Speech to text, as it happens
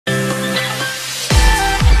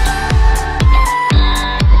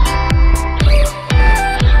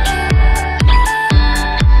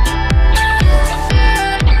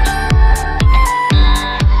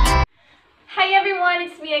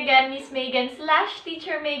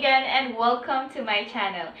Teacher Megan and welcome to my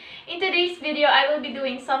channel. In today's video, I will be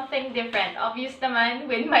doing something different. Obvious naman,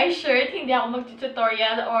 with my shirt, hindi ako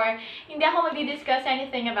mag-tutorial or hindi ako mag-discuss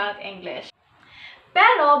anything about English.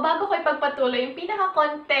 Pero, bago ko ipagpatuloy yung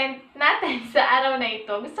pinaka-content natin sa araw na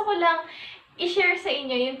ito, gusto ko lang i-share sa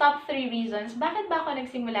inyo yung top 3 reasons bakit ba ako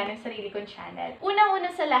nagsimula ng sarili kong channel.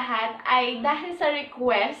 Unang-una sa lahat ay dahil sa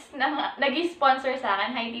request na nag-sponsor sa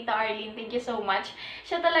akin. Hi, Tita Arlene. Thank you so much.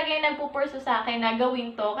 Siya talaga yung nagpupurso sa akin na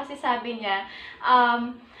gawin to kasi sabi niya,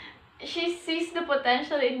 she sees the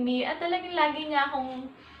potential in me at talagang lagi niya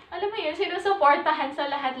akong alam mo yun, sinusuportahan sa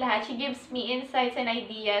lahat-lahat. She gives me insights and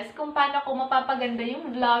ideas kung paano ko mapapaganda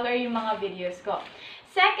yung vlog or yung mga videos ko.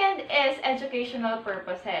 Second is educational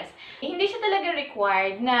purposes. Hindi siya talaga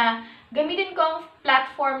required na gamitin ko ang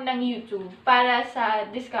platform ng YouTube para sa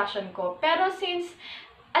discussion ko. Pero since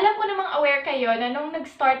alam ko namang aware kayo na nung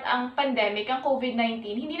nag-start ang pandemic, ang COVID-19,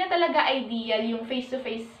 hindi na talaga ideal yung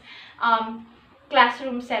face-to-face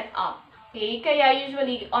classroom setup. Okay? Kaya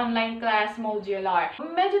usually online class, modular.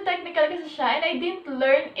 Medyo technical kasi siya and I didn't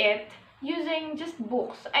learn it using just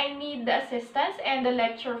books. I need the assistance and the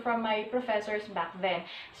lecture from my professors back then.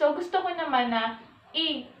 So, gusto ko naman na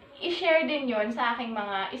i-share din yon sa aking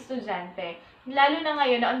mga estudyante. Lalo na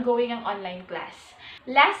ngayon na ongoing ang online class.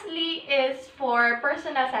 Lastly is for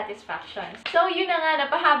personal satisfaction. So, yun na nga,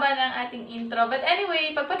 napahaba ng ating intro. But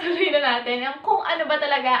anyway, pagpatuloy na natin yung kung ano ba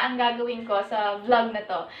talaga ang gagawin ko sa vlog na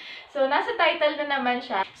to. So, nasa title na naman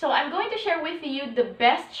siya. So, I'm going to share with you the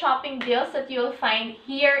best shopping deals that you'll find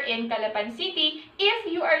here in Calapan City if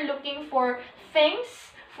you are looking for things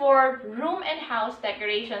for room and house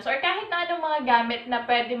decorations or kahit na anong mga gamit na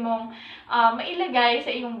pwede mong mailagay sa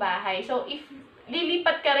iyong bahay. So, if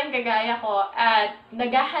lilipat ka rin kagaya ko at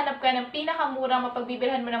naghahanap ka ng pinakamurang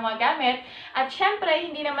mapagbibilhan mo ng mga gamit at syempre,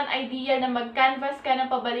 hindi naman ideal na mag-canvas ka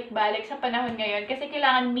ng pabalik-balik sa panahon ngayon kasi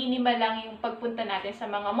kailangan minimal lang yung pagpunta natin sa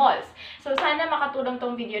mga malls. So, sana makatulong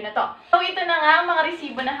tong video na to. So, ito na nga ang mga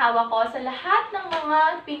resibo na hawak ko sa lahat ng mga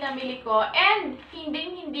pinamili ko and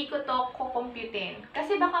hindi ko to kukumputin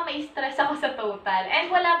kasi baka ma-stress ako sa total.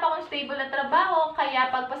 And wala pa akong stable na trabaho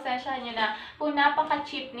kaya pagpasensyahan nyo na kung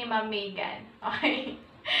napaka-cheap ni Ma'am Megan. Okay.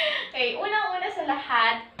 Okay, unang-una sa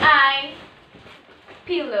lahat ay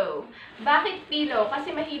pillow. Bakit pillow?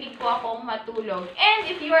 Kasi mahilig po akong matulog. And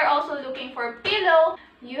if you are also looking for pillow,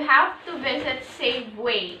 you have to visit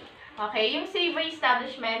Safeway. Okay, yung Safeway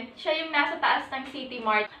establishment, siya yung nasa taas ng City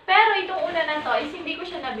Mart. Pero itong una na to is hindi ko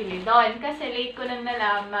siya nabili doon kasi late ko nang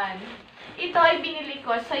nalaman. Ito ay binili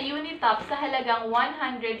ko sa Unitop sa halagang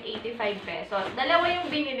 185 pesos. Dalawa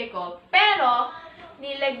yung binili ko, pero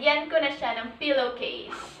nilagyan ko na siya ng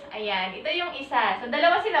pillowcase. Ayan, ito yung isa. So,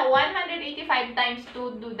 dalawa sila, 185 times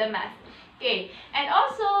 2, do the math. Okay, and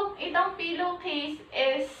also, itong pillowcase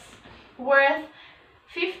is worth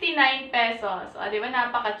 59 pesos. O, di ba?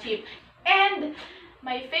 Napaka-cheap. And,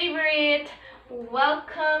 my favorite,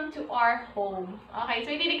 welcome to our home. Okay, so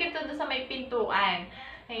ididikit ito sa may pintuan.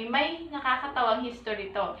 Okay, may nakakatawang history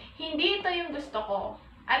to. Hindi ito yung gusto ko.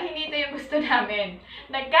 At hindi ito yung gusto namin.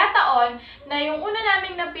 Nagkataon na yung una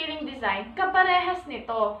naming napiling design, kaparehas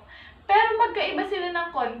nito. Pero magkaiba sila ng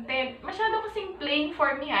content. Masyado kasing plain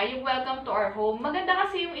for me yung welcome to our home. Maganda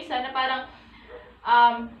kasi yung isa na parang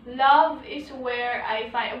love is where I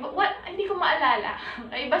find... What? Hindi ko maalala.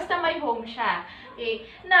 Okay, basta may home siya. Okay.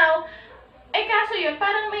 Now, kaso yun,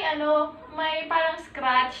 parang may parang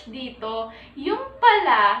scratch dito. Yung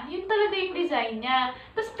pala, yun talaga yung design niya.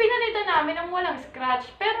 Tapos pinalitan namin ng walang scratch.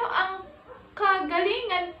 Pero ang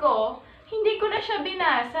kagalingan ko, hindi ko na siya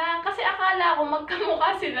binasa. Kasi akala ko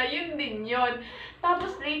magkamukha sila, yun din yun.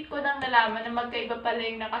 Tapos late ko nang nalaman na magkaiba pala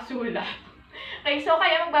yung nakasulat. Okay, so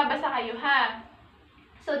kaya magbabasa kayo ha.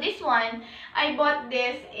 So this one, I bought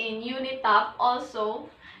this in Unitop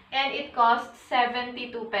also. And it costs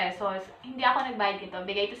 72 pesos. Hindi ako nagbayad dito.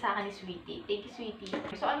 Bigay ito sa akin ni Sweetie. Thank you, Sweetie.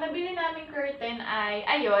 So, ang nabili namin curtain ay,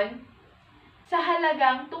 ayun, sa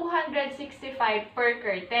halagang 265 per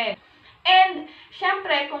curtain. And,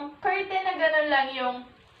 syempre, kung curtain na gano'n lang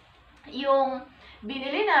yung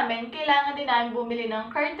binili namin, kailangan din namin bumili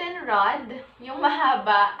ng curtain rod, yung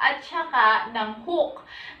mahaba, at saka ng hook.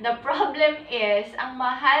 The problem is, ang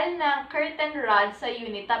mahal ng curtain rod sa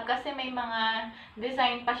Unitop kasi may mga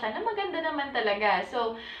design pa siya na maganda naman talaga.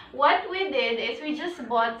 So, what we did is we just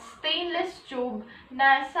bought stainless tube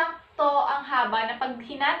na sakto ang haba na pag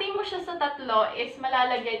hinati mo siya sa tatlo is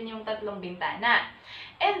malalagyan yung tatlong bintana.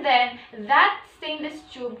 And then, that stainless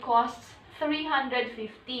tube costs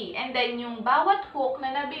 350. And then, yung bawat hook na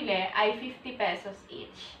nabili ay 50 pesos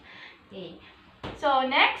each. Okay. So,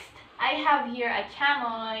 next, I have here a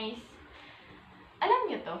chamois. Alam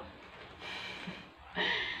nyo to?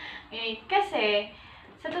 Okay? Kasi,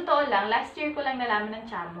 sa totoo lang, last year ko lang nalaman ng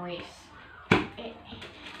chamois.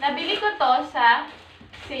 Nabili ko to sa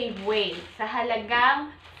Safeway sa halagang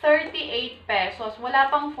 38 pesos. Wala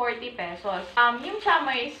pang 40 pesos. Yung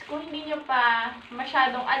chamois, kung hindi nyo pa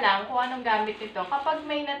masyadong alam kung anong gamit nito, kapag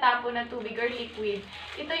may natapo na tubig or liquid,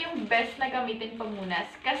 ito yung best na gamitin pamunas.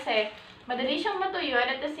 Kasi, madali siyang matuyo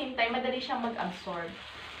at at the same time, madali siyang mag-absorb.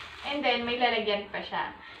 And then, may lalagyan pa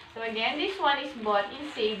siya. So, again, this one is bought in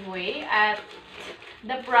Safeway at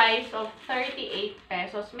the price of 38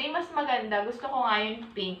 pesos. May mas maganda. Gusto ko nga yung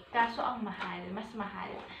pink. Kaso, ang mahal. Mas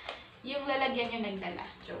mahal. Yung lalagyan yung nagdala.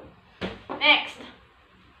 So, next.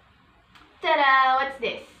 Tada! What's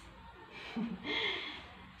this?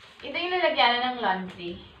 Ito yung lalagyan ng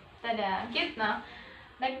laundry. Tada! Cute, no?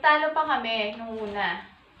 Nagtalo pa kami nung una.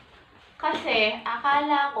 Kasi,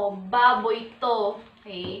 akala ko, baboy to.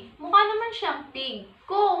 Okay? Mukha naman siyang pig.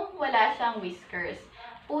 Kung wala siyang whiskers.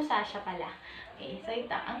 Pusa siya pala. Okay? So,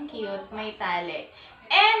 ito. Ang cute. May tali.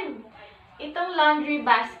 And, itong laundry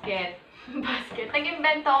basket.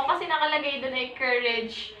 Nag-invento ako kasi nakalagay doon ay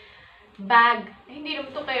courage bag. Hindi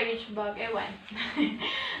naman ito courage bag. Ewan.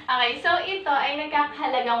 Okay. So, ito ay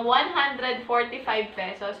nagkakahalagang 145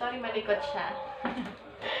 pesos. Sorry, malikot siya.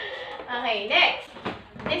 Okay. Next.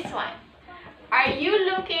 This one. Are you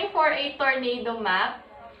looking for a tornado map?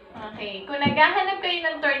 Okay. Kung naghahanap kayo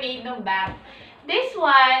ng tornado map, this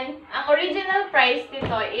one, ang original price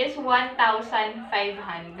nito is 1,500.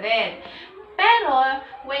 Pero,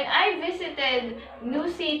 when I visited New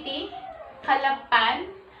City, Calapan,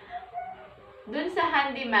 dun sa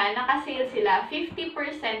handyman, nakasale sila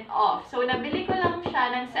 50% off. So, nabili ko lang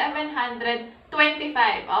siya ng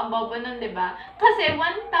 725. Ang bobo nun, diba? Kasi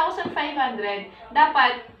 1,500,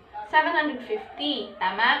 dapat 750.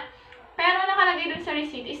 Tama? Pero nakalagay dun sa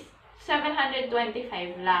receipt is 725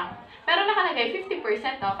 lang. Pero nakalagay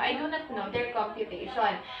 50% off. I do not know their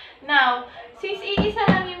computation. Now, since iisa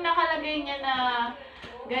lang yung nakalagay niya na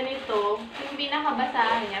ganito, yung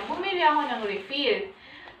pinakabasahan niya, bumili ako ng refill.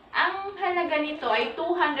 Ang halaga nito ay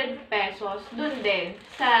 200 pesos dun din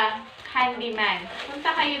sa handyman.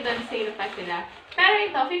 Punta kayo dun, sale pa sila. Pero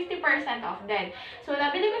ito, 50% off din. So,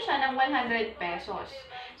 nabili ko siya ng 100 pesos.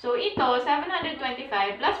 So, ito,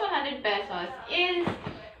 725 plus 100 pesos is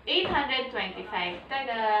 825.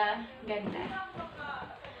 Tada! Ganda.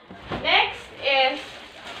 Next is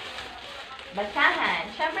basahan.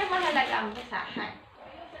 Siyempre, mahalaga ang basahan.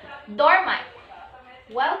 Doormat.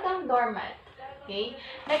 Welcome, doormat. Okay?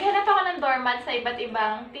 Naghanap ako ng doormat sa iba't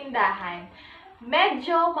ibang tindahan.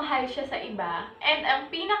 Medyo mahal siya sa iba. And ang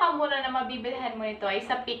pinakamura na mabibilhan mo nito ay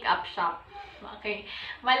sa pick-up shop. Okay?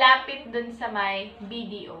 Malapit dun sa may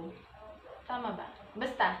BDO. Tama ba?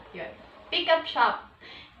 Basta, yun. Pick-up shop.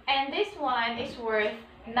 And this one is worth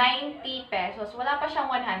 90 pesos. Wala pa siyang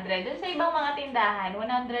 100. Dun sa ibang mga tindahan,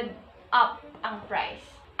 100 up ang price.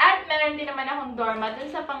 At meron din naman akong doormat dun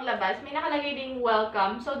sa panglabas. May nakalagay ding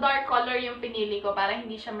welcome. So, dark color yung pinili ko para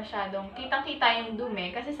hindi siya masyadong kitang-kita yung dumi.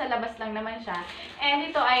 Kasi sa labas lang naman siya. And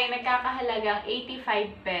ito ay nagkakahalagang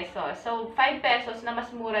 85 pesos. So, 5 pesos na mas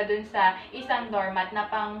mura dun sa isang doormat na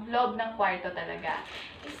pang loob ng kwarto talaga.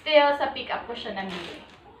 Still, sa pick-up ko siya namili.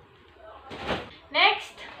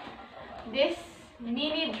 Next, this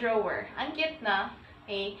mini drawer. Ang cute na.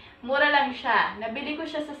 Okay. Mura lang siya. Nabili ko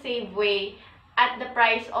siya sa Safeway at the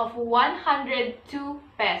price of 102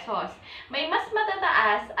 pesos. May mas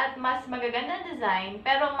matataas at mas magagandang design,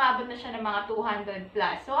 pero umabot na siya ng mga 200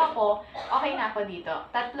 plus. So ako, okay na ako dito.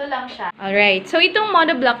 Tatlo lang siya. Alright, so itong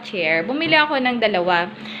monoblock chair, bumili ako ng dalawa.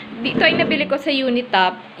 Dito ay nabili ko sa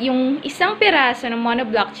Unitop. Yung isang piraso ng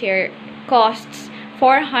monoblock chair costs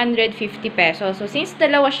 450 pesos. So, since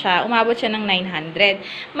dalawa siya, umabot siya ng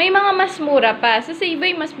 900. May mga mas mura pa. So, sa iba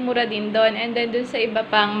mas mura din doon. And then, doon sa iba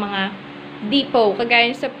pang mga depot, kagaya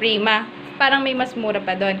sa Prima, parang may mas mura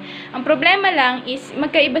pa doon. Ang problema lang is,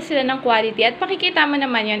 magkaiba sila ng quality. At makikita mo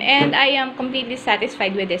naman yun. And I am completely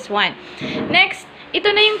satisfied with this one. Next, ito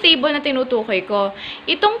na yung table na tinutukoy ko.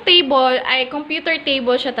 Itong table ay computer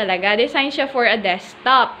table siya talaga. Design siya for a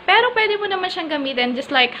desktop. Pero pwede mo naman siyang gamitin just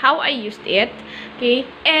like how I used it. Okay?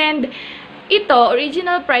 And ito,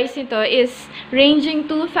 original price nito is ranging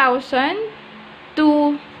 2,000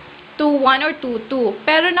 to 1 or 2,200.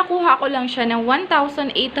 Pero nakuha ko lang siya ng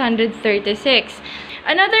 1,836.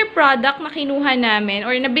 Another product na kinuha namin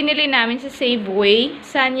or na binili namin sa Safeway,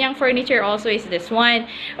 Sanyang Furniture also is this one.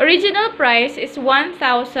 Original price is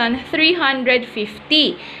 1,350.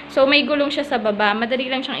 So, may gulong siya sa baba. Madali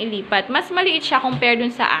lang siyang ilipat. Mas maliit siya compare dun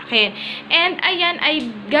sa akin. And, ayan, ay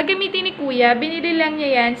gagamitin ni Kuya. Binili lang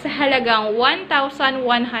niya yan sa halagang 1,100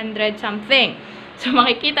 something. So,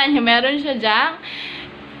 makikita niyo, meron siya dyang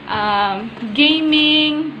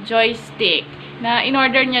gaming joystick. Na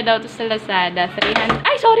in-order niya daw to sa Lazada. 300...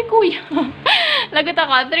 Ay, sorry kuya! Lagot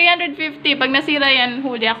ako. 350. Pag nasira yan,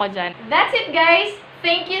 huli ako dyan. That's it, guys!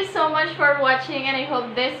 Thank you so much for watching, and I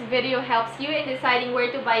hope this video helps you in deciding where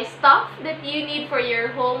to buy stuff that you need for your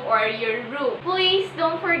home or your room. Please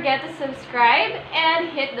don't forget to subscribe and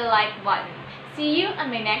hit the like button. See you on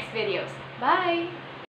my next videos. Bye!